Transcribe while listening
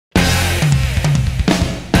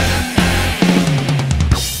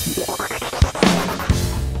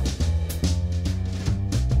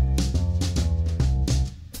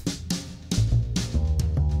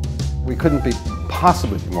couldn't be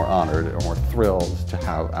possibly be more honored or more thrilled to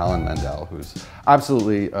have Alan Mandell, who's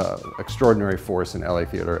absolutely extraordinary force in LA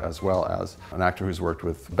theater, as well as an actor who's worked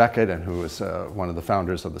with Beckett and who is one of the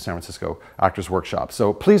founders of the San Francisco Actors Workshop.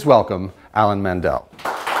 So please welcome Alan Mandell.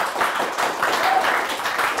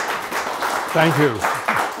 Thank you.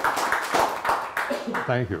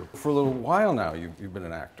 Thank you. For a little while now, you've been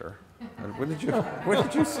an actor. When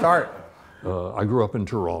did you start? I grew up in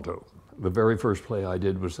Toronto. The very first play I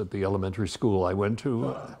did was at the elementary school I went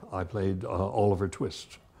to. I played Oliver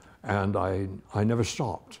Twist, and I never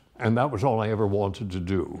stopped. And that was all I ever wanted to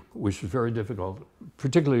do, which was very difficult,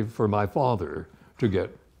 particularly for my father to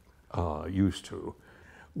get used to.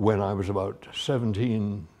 When I was about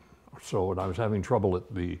 17 or so, and I was having trouble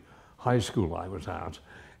at the high school I was at,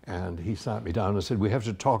 and he sat me down and said, "We have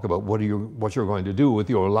to talk about what you're going to do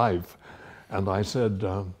with your life." And I said,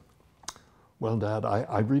 "Well, Dad,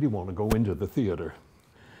 I really want to go into the theater."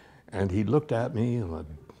 And he looked at me with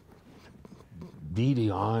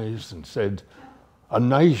beady eyes and said, "A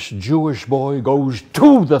nice Jewish boy goes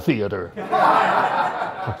to the theater."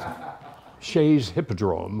 Shays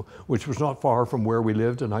Hippodrome, which was not far from where we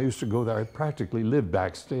lived, and I used to go there. I practically lived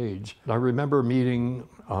backstage. And I remember meeting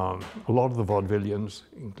a lot of the vaudevillians,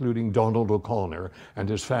 including Donald O'Connor and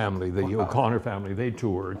his family, the O'Connor family. They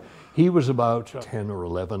toured. He was about 10 or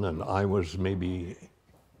 11, and I was maybe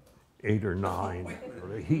 8 or 9.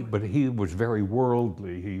 But he was very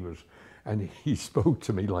worldly. And he spoke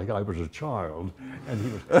to me like I was a child,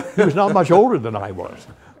 and he was not much older than I was.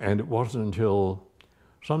 And it wasn't until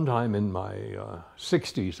sometime in my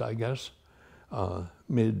 60s, I guess,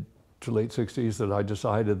 mid to late 60s, that I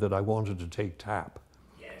decided that I wanted to take tap.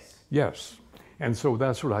 Yes. And so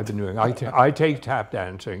that's what I've been doing. I take tap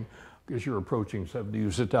dancing. Because you're approaching 70,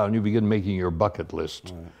 you sit down, you begin making your bucket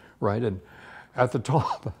list, right? And at the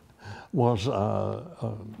top was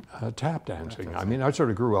tap dancing. I mean, I sort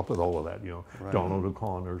of grew up with all of that, right. Donald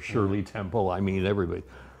O'Connor, Shirley Temple, I mean, everybody.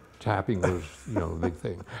 Tapping was, the big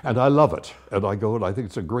thing. And I love it. And I go, and I think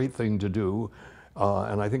it's a great thing to do.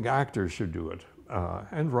 And I think actors should do it,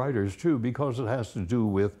 and writers too, because it has to do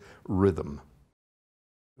with rhythm.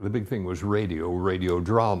 The big thing was radio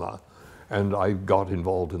drama. And I got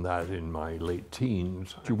involved in that in my late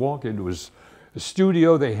teens. You walk into a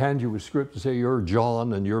studio, they hand you a script and say, "You're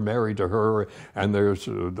John and you're married to her," and there's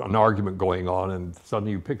an argument going on, and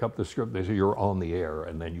suddenly you pick up the script, they say, "You're on the air,"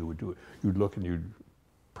 and then you would do it. You'd look and you'd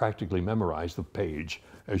practically memorize the page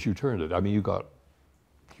as you turned it. I mean, you got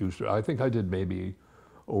used to it. I think I did maybe,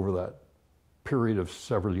 over that period of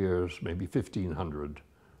several years, maybe 1,500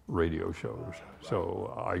 radio shows.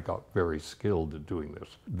 So I got very skilled at doing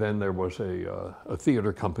this. Then there was a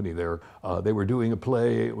theater company there. They were doing a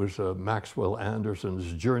play. It was Maxwell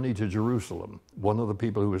Anderson's Journey to Jerusalem. One of the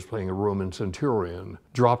people who was playing a Roman centurion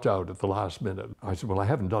dropped out at the last minute. I said, "Well, I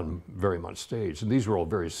haven't done very much stage." And these were all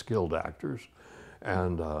very skilled actors.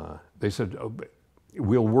 And they said, "Oh,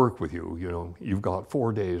 we'll work with you. You've got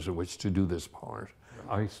 4 days in which to do this part."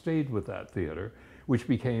 I stayed with that theater, which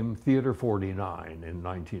became Theater 49 in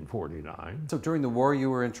 1949. So during the war, you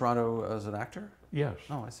were in Toronto as an actor? Yes.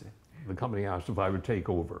 Oh, I see. The company asked if I would take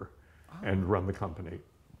over and run the company.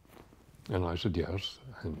 And I said yes.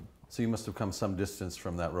 And so you must have come some distance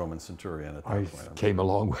from that Roman centurion at that point. I came a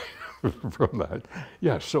long way from that.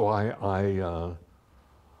 Yes, so I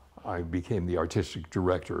became the artistic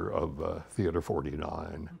director of Theater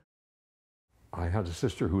 49. I had a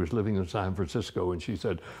sister who was living in San Francisco, and she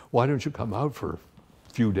said, "Why don't you come out for a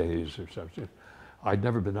few days or something?" I'd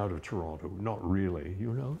never been out of Toronto, not really,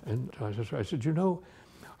 And I said,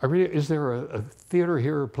 is there a theater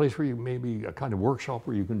here, a place where you maybe a kind of workshop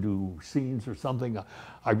where you can do scenes or something?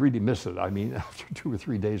 I really miss it. I mean, after 2 or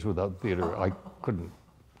 3 days without theater, I couldn't.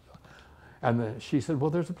 And then she said, "Well,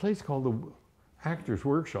 there's a place called the Actors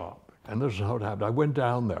Workshop." And this is how it happened. I went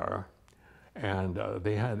down there, and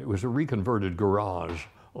it was a reconverted garage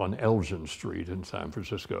on Elgin Street in San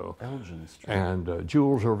Francisco. Elgin Street. And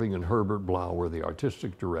Jules Irving and Herbert Blau were the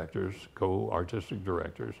artistic directors, co-artistic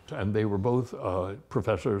directors. And they were both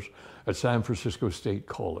professors at San Francisco State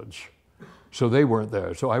College. So they weren't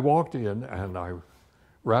there. So I walked in and I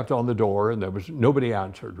rapped on the door, and there was nobody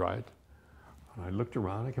answered, right? And I looked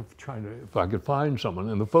around, I kept trying to, if I could find someone,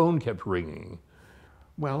 and the phone kept ringing.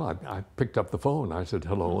 Well, I picked up the phone. I said,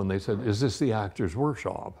 "Hello," and they said, "Is this the Actors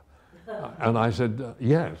Workshop?" And I said,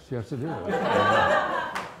 yes, it is.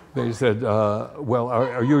 They said, "Well,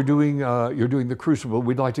 are you doing the Crucible?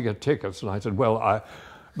 We'd like to get tickets." And I said, "Well,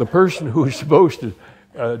 the person who's supposed to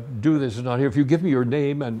do this is not here. If you give me your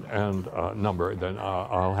name and number, then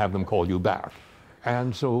I'll have them call you back."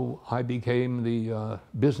 And so I became the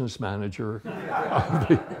business manager of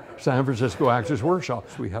the San Francisco Actors Workshop.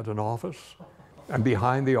 We had an office, and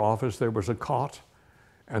behind the office there was a cot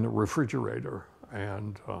and a refrigerator.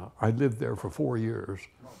 And I lived there for 4 years.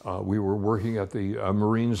 We were working at the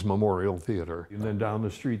Marines Memorial Theater. And then down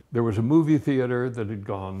the street, there was a movie theater that had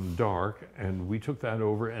gone dark, and we took that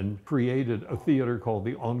over and created a theater called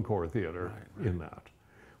the Encore Theater in that.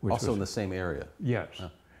 Also in the same area? Yes.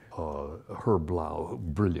 Herb Blau,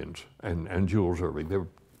 brilliant, and Jules Irving. They were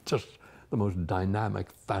just the most dynamic,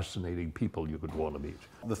 fascinating people you could want to meet.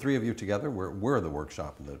 The three of you together were the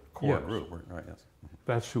workshop, the core Yes. group, right? Yes.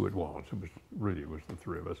 That's who it was. It was the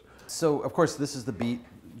three of us. So, of course, this is the Beat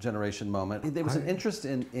generation moment. There was an interest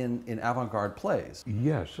in avant-garde plays.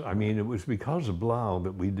 Yes, I mean, it was because of Blau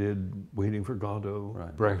that we did Waiting for Godot,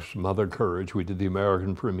 Right. Brecht's Mother Courage, we did the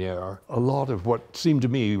American premiere. A lot of what seemed to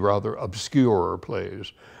me rather obscure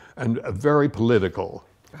plays, and very political.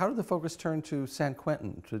 How did the focus turn to San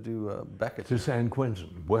Quentin to do Beckett? To San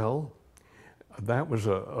Quentin. Well, that was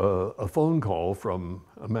a phone call from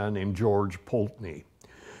a man named George Poultney.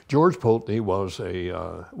 George Poultney was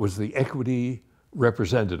the equity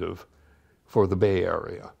representative for the Bay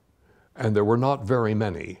Area, and there were not very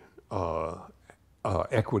many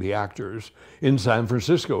equity actors in San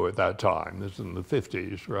Francisco at that time. This is in the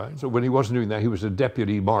 50s, right? So when he wasn't doing that, he was a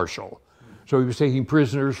deputy marshal. So he was taking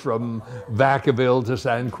prisoners from Vacaville to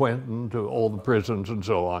San Quentin to all the prisons and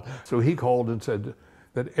so on. So he called and said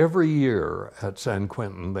that every year at San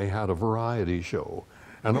Quentin they had a variety show,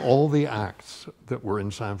 and all the acts that were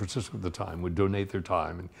in San Francisco at the time would donate their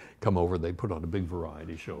time and come over. They put on a big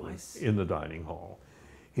variety show in the dining hall.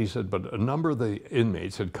 He said, but a number of the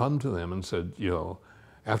inmates had come to them and said, you know,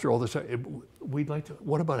 after all this, we'd like to,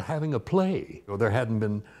 what about having a play? Well, there hadn't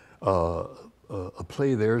been a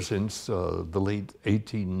play there since the late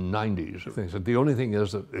 1890s. They said, the only thing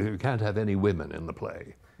is that you can't have any women in the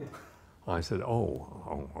play. I said,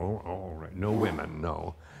 all right, no women,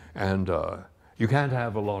 no. And you can't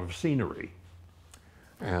have a lot of scenery.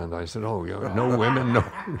 And I said, oh, yeah, no women, no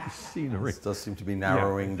scenery. This does seem to be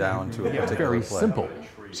narrowing down to a particular very play. simple.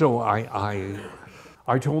 So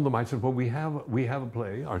I told them, I said, well, we have a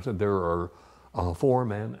play. I said, there are 4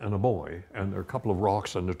 men and a boy, and there are a couple of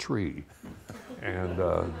rocks and a tree.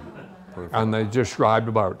 And they described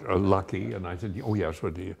about Lucky, and I said, oh yes,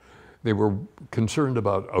 what do you? They were concerned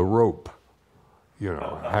about a rope, you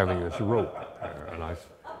know, having this rope. And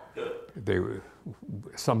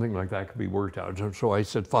something like that could be worked out. So I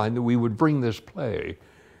said, fine, that we would bring this play,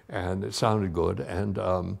 and it sounded good. And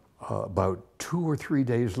about 2 or 3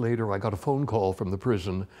 days later, I got a phone call from the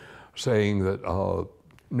prison saying that,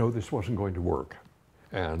 no, this wasn't going to work.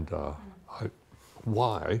 And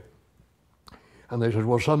why? And they said,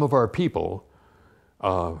 well, some of our people,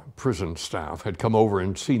 prison staff, had come over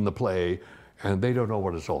and seen the play, and they don't know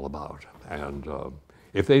what it's all about. And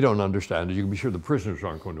if they don't understand it, you can be sure the prisoners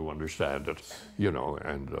aren't going to understand it, you know.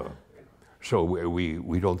 And so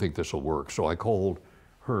we don't think this will work. So I called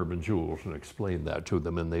Herb and Jules and explained that to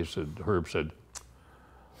them, and they said, Herb said,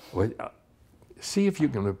 well, see if you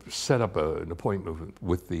can set up an appointment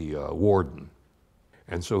with the warden.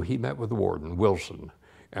 And so he met with the warden, Wilson,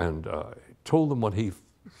 and told them what he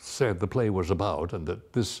said the play was about, and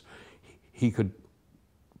that he could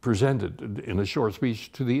present it in a short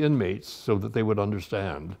speech to the inmates so that they would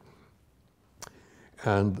understand.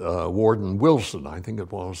 And Warden Wilson, I think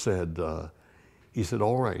it was, said, he said,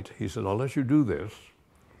 all right. He said, I'll let you do this.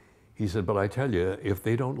 He said, but I tell you, if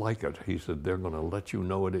they don't like it, he said, they're going to let you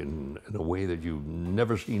know it in a way that you've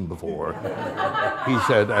never seen before. He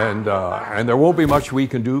said, and there won't be much we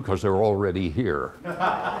can do because they're already here.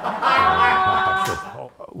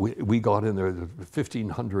 We got in there,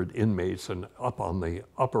 1,500 inmates, and up on the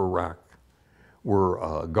upper rack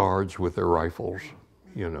were guards with their rifles,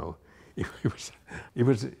 you know. It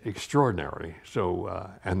was extraordinary. So,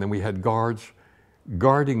 and then we had guards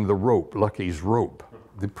guarding the rope, Lucky's rope.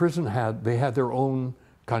 The prison had their own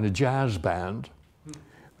kind of jazz band.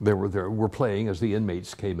 They were playing as the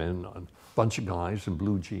inmates came in, a bunch of guys in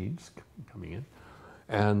blue jeans coming in,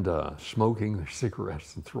 and smoking their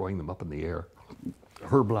cigarettes and throwing them up in the air.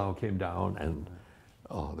 Herb Blau came down, and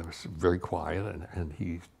they were very quiet, and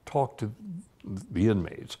he talked to the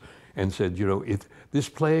inmates and said, you know, this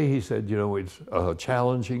play, he said, you know, it's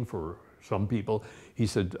challenging for some people. He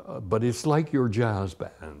said, but it's like your jazz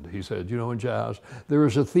band. He said, you know, in jazz, there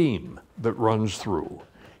is a theme that runs through.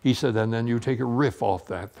 He said, and then you take a riff off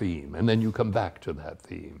that theme, and then you come back to that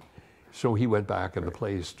theme. So he went back, and the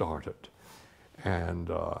play started. And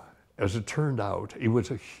as it turned out, it was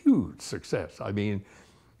a huge success. I mean,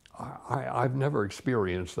 I've never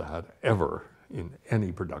experienced that ever in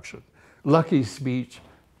any production. Lucky's speech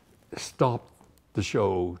stopped the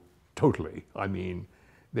show totally. I mean,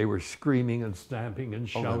 they were screaming and stamping and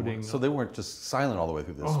shouting. So they weren't just silent all the way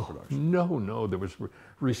through this production? No, there was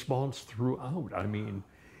response throughout. I mean,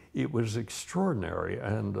 it was extraordinary.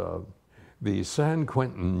 And the San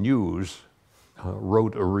Quentin News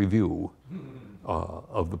wrote a review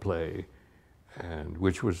of the play, and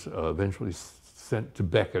which was eventually sent to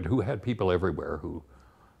Beckett, who had people everywhere who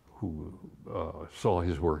saw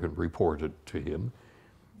his work and reported to him.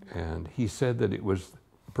 And he said that it was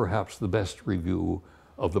perhaps the best review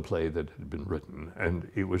of the play that had been written.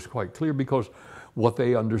 And it was quite clear, because what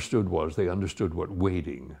they understood was, they understood what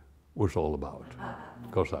waiting was all about,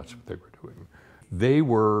 because that's what they were doing. They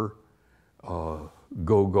were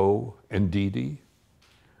Gogo and Didi.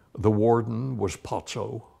 The warden was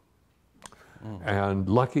Pozzo. And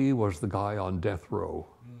Lucky was the guy on death row.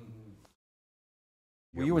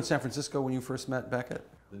 Were you in San Francisco when you first met Beckett?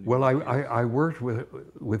 Well, I worked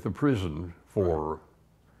with the prison for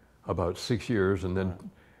about 6 years, and then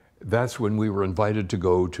that's when we were invited to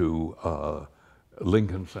go to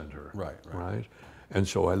Lincoln Center. Right. And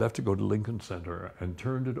so I left to go to Lincoln Center and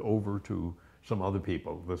turned it over to some other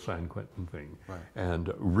people, the San Quentin thing. Right.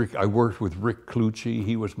 And I worked with Rick Clucci.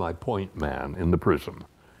 He was my point man in the prison.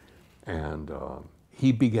 And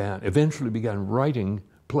he eventually began writing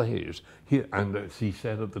plays. He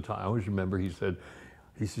said at the time, I always remember, he said,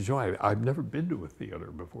 Joe, I've never been to a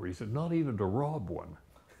theater before. He said, not even to rob one.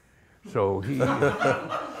 So he...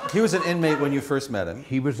 He was an inmate when you first met him.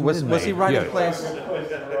 He was an inmate. Was he writing plays?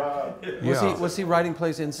 Yeah. Was he writing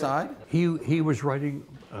plays inside? He was writing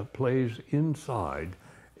plays inside.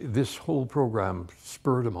 This whole program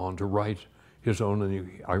spurred him on to write his own.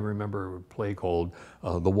 And I remember a play called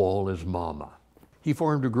The Wall is Mama. He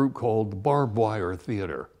formed a group called the Barbed Wire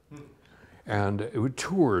Theater. And it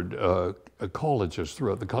toured colleges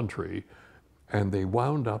throughout the country. And they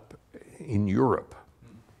wound up in Europe.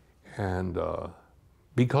 And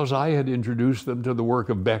because I had introduced them to the work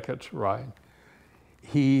of Beckett, right?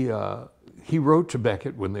 He wrote to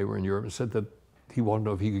Beckett when they were in Europe and said that he wanted to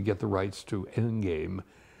know if he could get the rights to Endgame.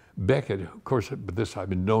 Beckett, of course, at this time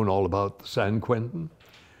had known all about San Quentin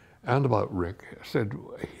and about Rick, said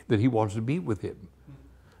that he wanted to meet with him.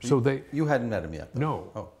 So You hadn't met him yet, though.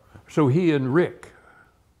 No. Oh. So he and Rick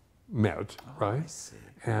met, right? I see.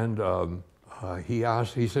 And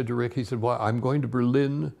he said to Rick, he said, well, I'm going to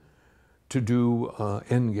Berlin to do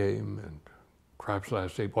Endgame and Krapp's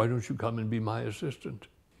Last Tape. Why don't you come and be my assistant?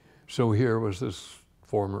 So here was this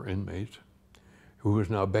former inmate who was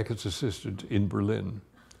now Beckett's assistant in Berlin.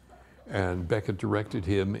 And Beckett directed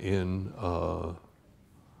him in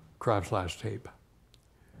Krapp's Last Tape.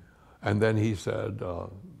 And then he said,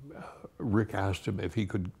 Rick asked him if he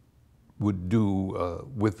would do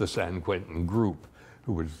with the San Quentin group,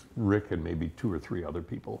 who was Rick and maybe 2 or 3 other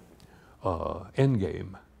people,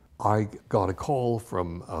 Endgame. I got a call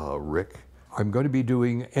from Rick. I'm going to be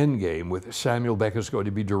doing Endgame with Samuel Beckett's going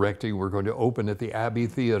to be directing. We're going to open at the Abbey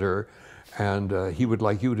Theater, and he would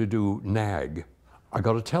like you to do Nag. I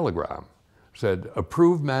got a telegram, said,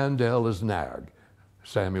 approve Mandell as Nag,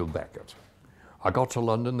 Samuel Beckett. I got to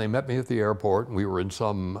London, they met me at the airport, and we were in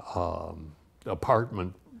some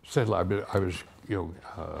apartment. I was,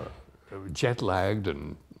 jet-lagged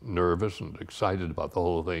and nervous and excited about the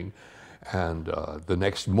whole thing. And the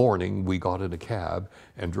next morning, we got in a cab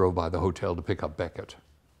and drove by the hotel to pick up Beckett.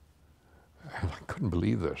 And I couldn't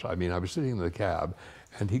believe this. I mean, I was sitting in the cab,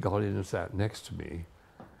 and he got in and sat next to me.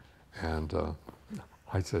 And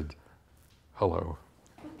I said, hello.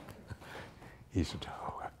 He said,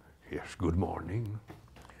 oh, yes, good morning.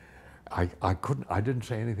 I didn't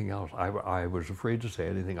say anything else. I was afraid to say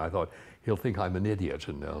anything. I thought, he'll think I'm an idiot,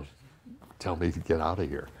 and they'll tell me to get out of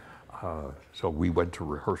here. So we went to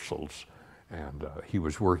rehearsals, and he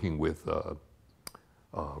was working with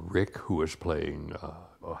Rick, who was playing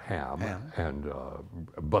Ham, and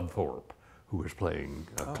Bud Thorpe, who was playing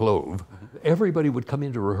Clove. Everybody would come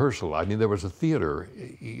into rehearsal. I mean, there was a theater,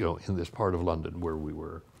 in this part of London where we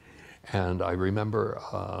were. And I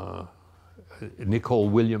remember Nicole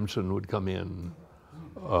Williamson would come in,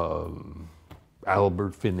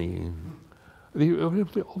 Albert Finney.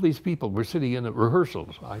 All these people were sitting in at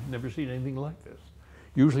rehearsals. I'd never seen anything like this.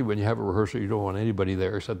 Usually when you have a rehearsal, you don't want anybody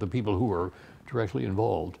there except the people who are directly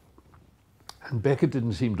involved. And Beckett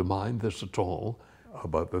didn't seem to mind this at all.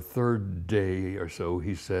 About the 3rd day or so,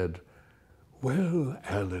 he said, well,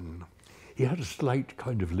 Alan, he had a slight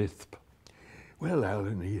kind of lisp. Well,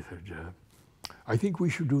 Alan, he said, I think we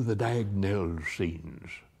should do the Nell scenes.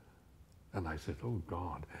 And I said, oh,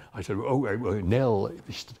 God. I said, oh,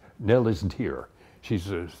 Nell isn't here. She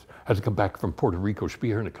says, had to come back from Puerto Rico. She'll be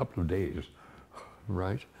here in a couple of days,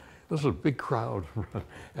 right? There's a big crowd.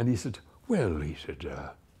 And he said, well,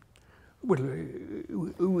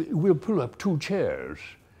 we'll pull up 2 chairs.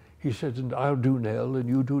 He said, and I'll do Nell and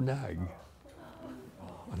you do Nag.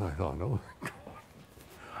 And I thought, oh,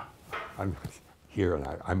 I'm here, and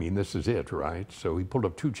I mean, this is it, right? So he pulled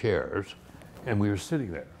up 2 chairs, and we were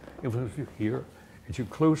sitting there. It was here, and you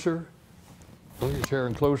closer, pull your chair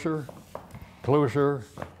in closer, closer,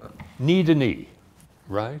 knee to knee,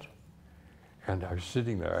 right? And I was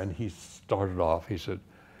sitting there, and he started off, he said,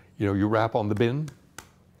 you know, you rap on the bin?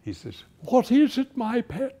 He says, what is it, my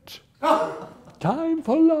pet? Time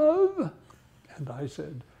for love? And I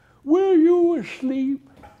said, were you asleep?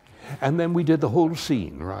 And then we did the whole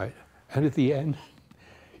scene, right? And at the end,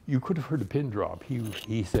 you could have heard a pin drop.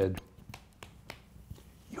 He said,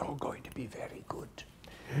 you're going to be very good.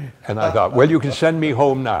 And I thought, well, you can send me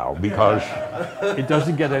home now, because it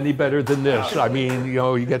doesn't get any better than this. I mean, you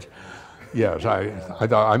know, you get, yes, I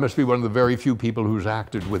thought I must be one of the very few people who's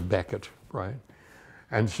acted with Beckett, right?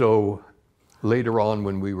 And so later on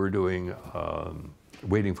when we were doing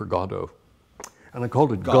Waiting for Godot, and I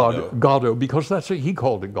called it Godot because that's what he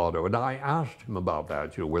called it, Godot. And I asked him about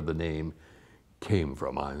that, you know, where the name came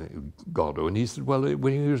from, Godot. And he said, well,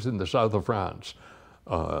 when he was in the south of France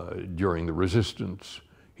during the resistance,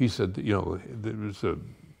 he said, you know, there was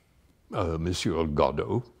a Monsieur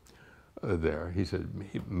Godot there. He said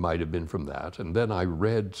it might have been from that. And then I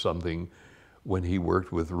read something when he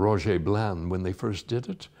worked with Roger Blanc when they first did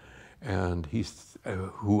it, and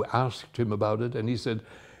who asked him about it, and he said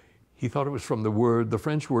he thought it was from the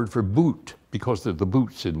French word for boot, because they're the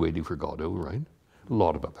boots in Waiting for Godot, right? A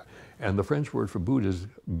lot about that. And the French word for boot is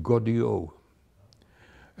Godot.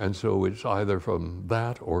 And so it's either from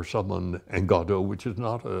that or someone, and Godot, which is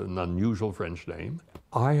not an unusual French name.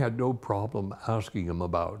 I had no problem asking him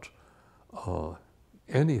about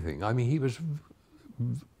anything. I mean, he was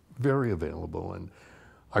very available. And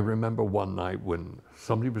I remember one night when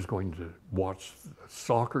somebody was going to watch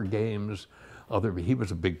soccer games, he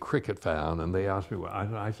was a big cricket fan, and they asked me,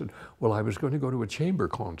 I said, well, I was going to go to a chamber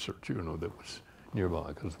concert, you know, that was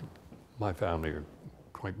nearby, because my family are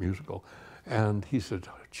quite musical. And he said,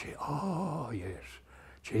 oh, yes,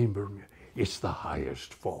 chamber, it's the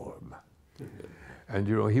highest form. And,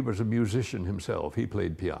 you know, he was a musician himself. He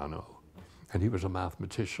played piano, and he was a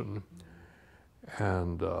mathematician.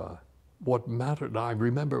 And what mattered, I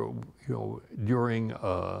remember, you know, during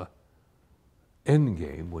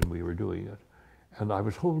Endgame when we were doing it, and I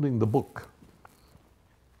was holding the book,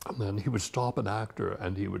 and then he would stop an actor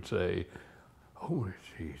and he would say, oh,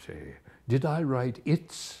 he'd say, did I write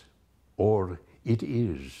it's or it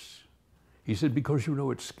is? He said, because, you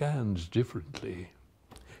know, it scans differently.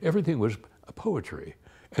 Everything was poetry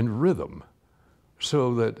and rhythm,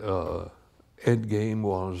 so that Endgame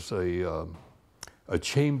was a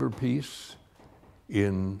chamber piece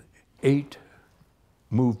in 8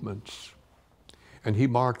 movements, and he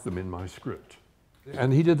marked them in my script.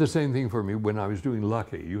 And he did the same thing for me when I was doing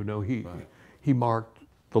Lucky. You know, he marked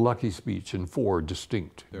the Lucky speech in 4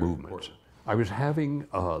 distinct movements. Important. I was having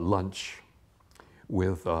lunch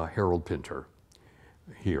with Harold Pinter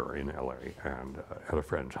here in LA and at a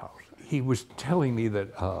friend's house. He was telling me that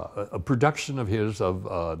a production of his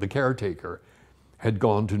of The Caretaker had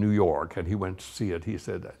gone to New York, and he went to see it. He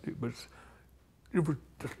said it was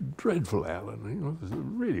dreadful, Alan. You know, it was a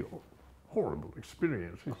really horrible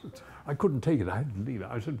experience. He said, I couldn't take it. I had to leave it.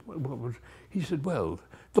 I said, what was? He said, well,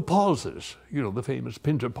 the pauses. You know, the famous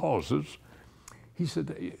Pinter pauses. He said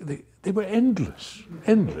they were endless,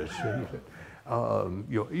 endless. And he said,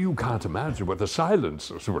 you can't imagine what the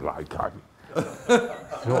silences were like.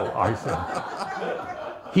 So I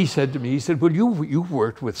said, he said to me, he said, well, you've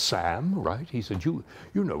worked with Sam, right? He said, you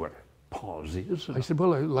know what a pause is. I said,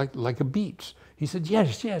 well, like a beat. He said,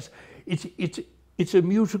 yes, it's a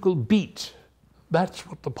musical beat. That's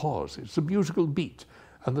what the pause is, a musical beat.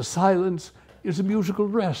 And the silence is a musical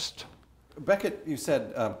rest. Beckett, you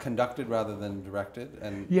said, conducted rather than directed,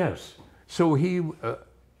 and yes. So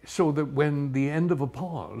so that when the end of a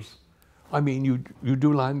pause, I mean, you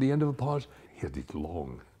do line the end of a pause. He had these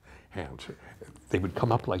long hands. They would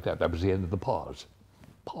come up like that. That was the end of the pause.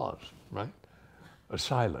 Pause, right? A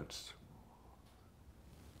silence.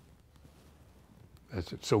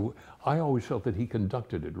 That's it. So I always felt that he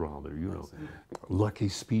conducted it rather, you know.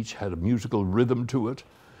 Lucky's speech had a musical rhythm to it,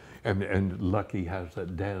 and Lucky has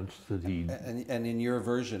that dance that he... And in your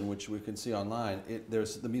version, which we can see online,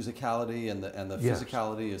 there's the musicality and the yes.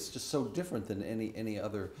 physicality is just so different than any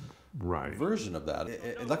other Right. version of that.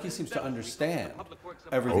 Lucky seems to understand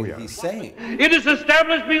everything he's saying. It is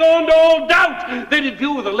established beyond all doubt that in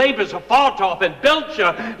view of the labors of Fartop and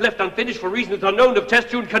Belcher, left unfinished for reasons unknown, of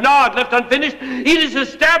Testu and Kennard, left unfinished, it is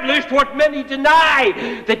established what many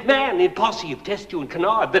deny, that man in posse of Testu and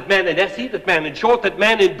Kennard, that man in essay, that man in short, that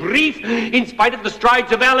man in brief, in spite of the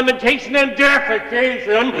strides of alimentation and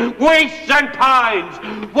defecation, wastes and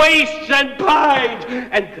pines,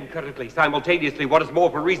 and concurrently, simultaneously, what is more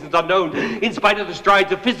for reasons unknown, in spite of the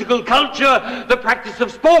strides of physical culture, the practice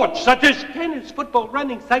of sports such as tennis, football,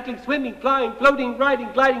 running, cycling, swimming, flying, floating,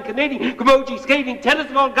 riding, gliding, canoeing, camogie, skating, tennis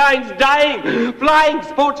of all kinds, dying, flying,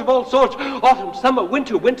 sports of all sorts, autumn, summer,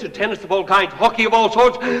 winter, tennis of all kinds, hockey of all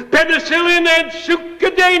sorts, penicillin and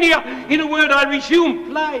succedanea. In a word, I resume,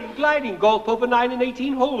 flying, gliding, golf over 9 and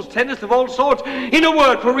 18 holes, tennis of all sorts. In a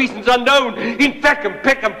word, for reasons unknown, in Peckham,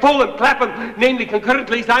 Fulham, Clapham, namely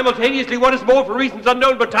concurrently, simultaneously, what is more for reasons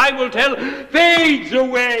unknown, but time will tell, fades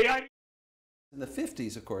away. In the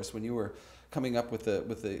 50s, of course, when you were coming up with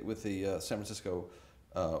the San Francisco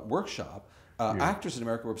workshop, actors in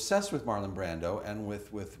America were obsessed with Marlon Brando and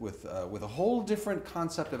with a whole different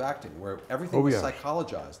concept of acting where everything was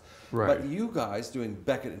psychologized. Right. But you guys doing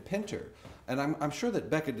Beckett and Pinter, and I'm sure that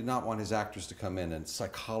Beckett did not want his actors to come in and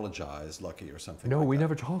psychologize Lucky or something. No, like we that.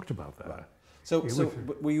 never talked about that. Right. So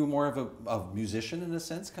were you more of a musician in a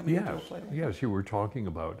sense coming into a play? Yes, you were talking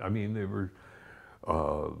about. I mean, they were.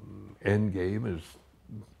 Endgame is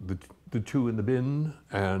the two in the bin,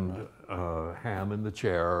 and ham in the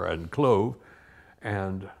chair, and clove,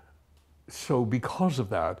 and so because of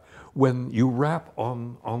that, when you rap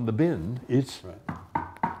on the bin, it's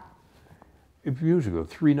musical,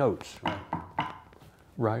 3 notes,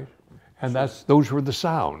 right? And those were the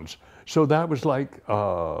sounds. So that was like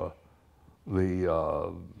the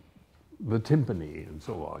timpani and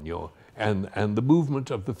so on, you know, and the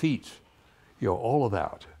movement of the feet, you know, all of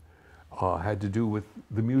that had to do with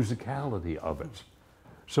the musicality of it.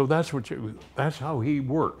 So that's how he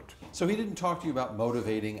worked. So he didn't talk to you about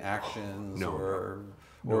motivating actions or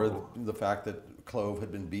the fact that Clove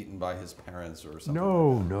had been beaten by his parents or something.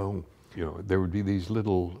 No. You know, there would be these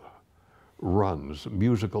little runs,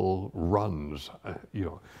 musical runs, you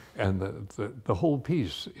know, and the whole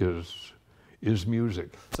piece is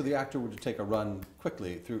music. So the actor would take a run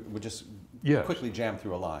quickly would just quickly jam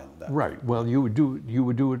through a line. Right. Well, you would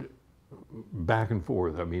do it back and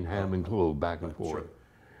forth. I mean, ham and clove, back and forth. Sure.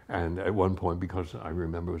 And at one point, because I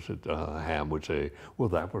remember Ham would say, "Well,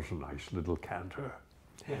 that was a nice little canter,"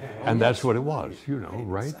 and that's what it was. You know,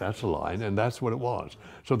 right? Exactly. That's a line, and that's what it was.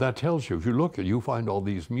 So that tells you. If you look, you find all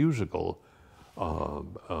these musical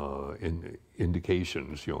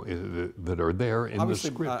indications, you know, that are there in Obviously,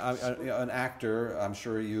 the script. An actor, I'm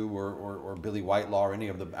sure you or Billy Whitelaw or any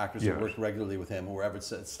of the actors who worked regularly with him, who ever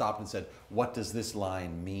stopped and said, "What does this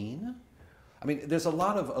line mean?" I mean, there's a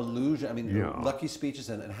lot of allusion. I mean, Lucky Speeches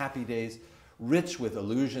and Happy Days, rich with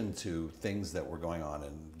allusion to things that were going on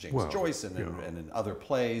in James Joyce and in other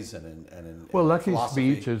plays and in Lucky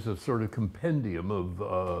philosophy. Speech is a sort of compendium of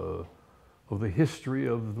the history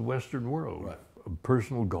of the Western world. Right. A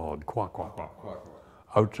personal God, quack, quack, quack, quack.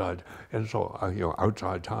 Outside, and so, you know,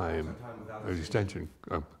 outside time, extension,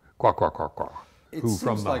 quack, quack, quack, quack. Who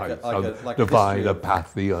from the heights, divine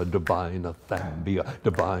apathia, divine athambia,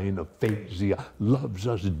 divine aphasia, loves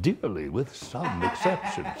us dearly with some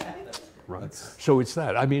exceptions. Right. So it's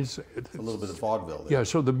that. I mean, it's a little bit of vaudeville there. Yeah.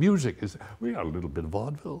 So the music is. We got a little bit of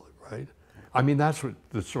vaudeville, right? I mean, that's what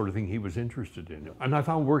the sort of thing he was interested in. And I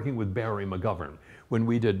found working with Barry McGovern when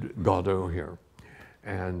we did Godot here,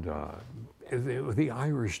 and the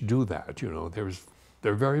Irish do that. You know,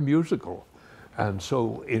 they're very musical. And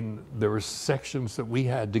so there were sections that we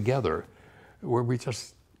had together where we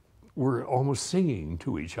just were almost singing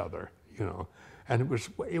to each other, you know, and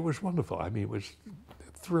it was wonderful. I mean, it was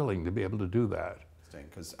thrilling to be able to do that.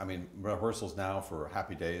 Because I mean, rehearsals now for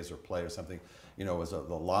Happy Days or play or something, you know, a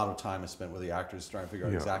lot of time is spent with the actors trying to figure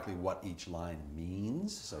out exactly what each line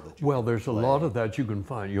means, so that you there's a lot of that you can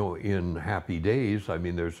find, you know, in Happy Days. I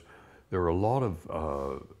mean, there are a lot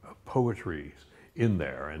of poetry in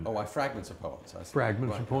there. And fragments of poems.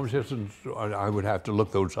 Fragments of poems, yes, and I would have to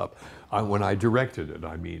look those up. When I directed it,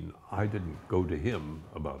 I mean, I didn't go to him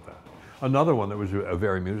about that. Another one that was a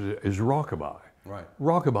very music is Rockabye. Right.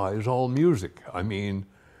 Rockabye is all music. I mean,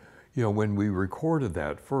 you know, when we recorded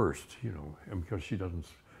that first, you know, and because she doesn't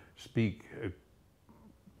speak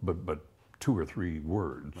but 2 or 3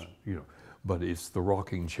 words, you know, but it's the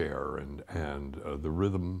rocking chair and the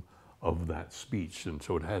rhythm of that speech, and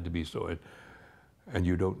so it had to be so. And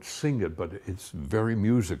you don't sing it, but it's very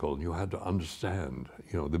musical, and you had to understand,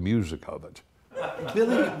 you know, the music of it.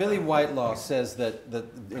 Billy Whitelaw says that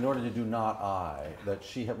in order to do Not I, that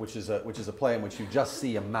she had, which is a play in which you just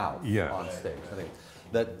see a mouth on stage. I think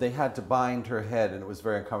that they had to bind her head, and it was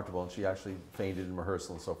very uncomfortable, and she actually fainted in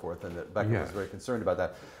rehearsal and so forth, and that Beckett was very concerned about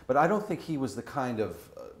that. But I don't think he was the kind of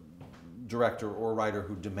director or writer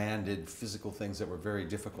who demanded physical things that were very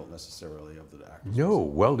difficult necessarily of the actors. No,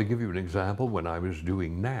 well, to give you an example, when I was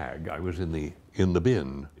doing Nag, I was in the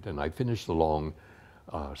bin, and I finished the long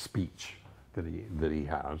speech that he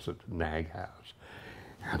has, that Nag has,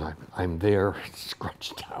 and I'm there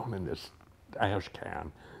scrunched down in this ash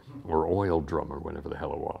can or oil drum or whatever the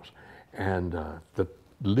hell it was, and the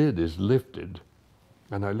lid is lifted,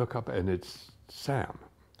 and I look up and it's Sam,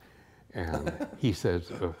 and he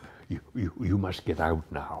says, you must get out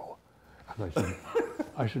now. And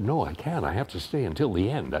I said, no, I can't. I have to stay until the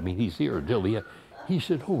end. I mean, he's here until the end. He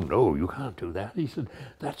said, oh no, you can't do that. He said,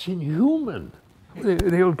 that's inhuman.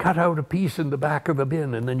 They'll cut out a piece in the back of the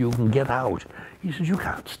bin and then you can get out. He said, you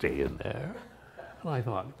can't stay in there. And I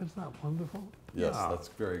thought, isn't that wonderful? Yes, that's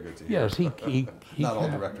very good to hear. Yes, he not all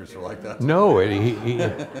directors are like that. No, and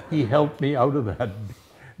he helped me out of that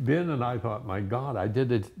bin, and I thought, my God, I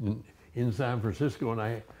did it in San Francisco, and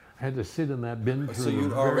I had to sit in that bin. So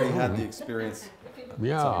you'd already had the experience.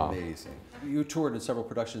 Yeah. It's amazing. You toured in several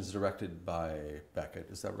productions directed by Beckett,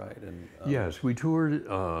 is that right? And, yes, we toured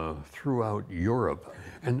throughout Europe,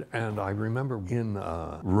 and I remember in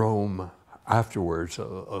Rome afterwards,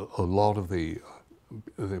 a lot of the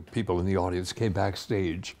people in the audience came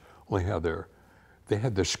backstage. They had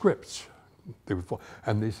their scripts,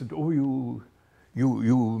 and they said, "Oh,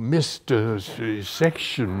 you missed a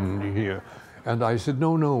section here," and I said,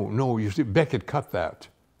 "No. You see, Beckett cut that."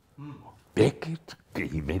 Beckett,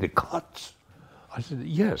 he made a cut. I said,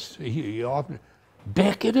 "Yes,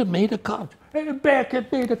 Beckett had made a cut. Hey, Beckett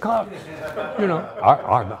made a cut." You know,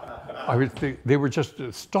 I would think they were just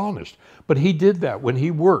astonished. But he did that when he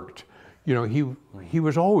worked. You know, he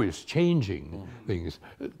was always changing things,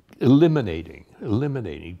 eliminating,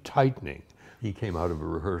 tightening. He came out of a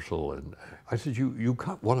rehearsal and I said, you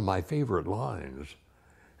cut one of my favorite lines.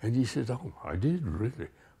 And he said, oh, I did, really?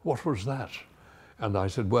 What was that? And I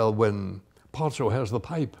said, well, when Pozzo has the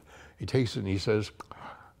pipe, he takes it and he says,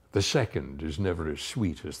 the second is never as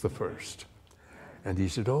sweet as the first. And he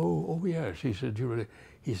said, oh yes. He said,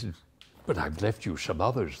 he said, but I've left you some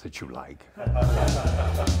others that you like.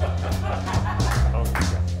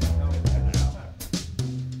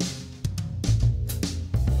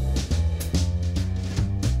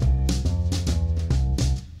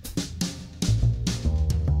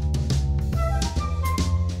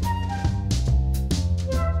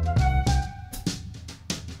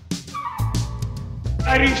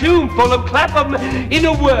 I resume, Fulham Clapham, in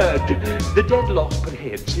a word, the dead lost per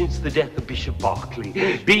head since the death of Bishop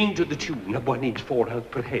Berkeley, being to the tune of 1 inch 4 ounce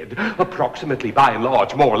per head, approximately by and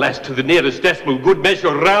large, more or less to the nearest decimal, good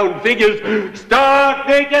measure, round figures, stark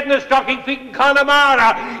naked in a stocking feet in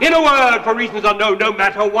Connemara. In a word, for reasons unknown, no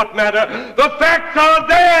matter what matter, the facts are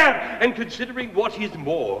there, and considering what is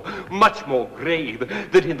more, much more grave,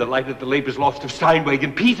 that in the light of the labours lost of Steinweg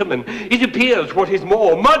and Peterman, it appears what is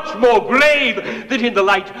more, much more grave, that in the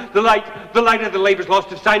light of the labours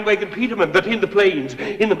lost of Steinweg and Peterman, that in the plains,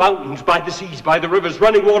 in the mountains, by the seas, by the rivers,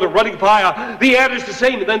 running water, running fire, the air is the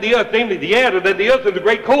same, and then the earth, namely the air, and then the earth, and the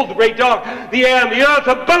great cold, the great dark, the air and the earth,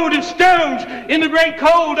 abode of stones, in the great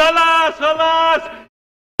cold, alas, alas,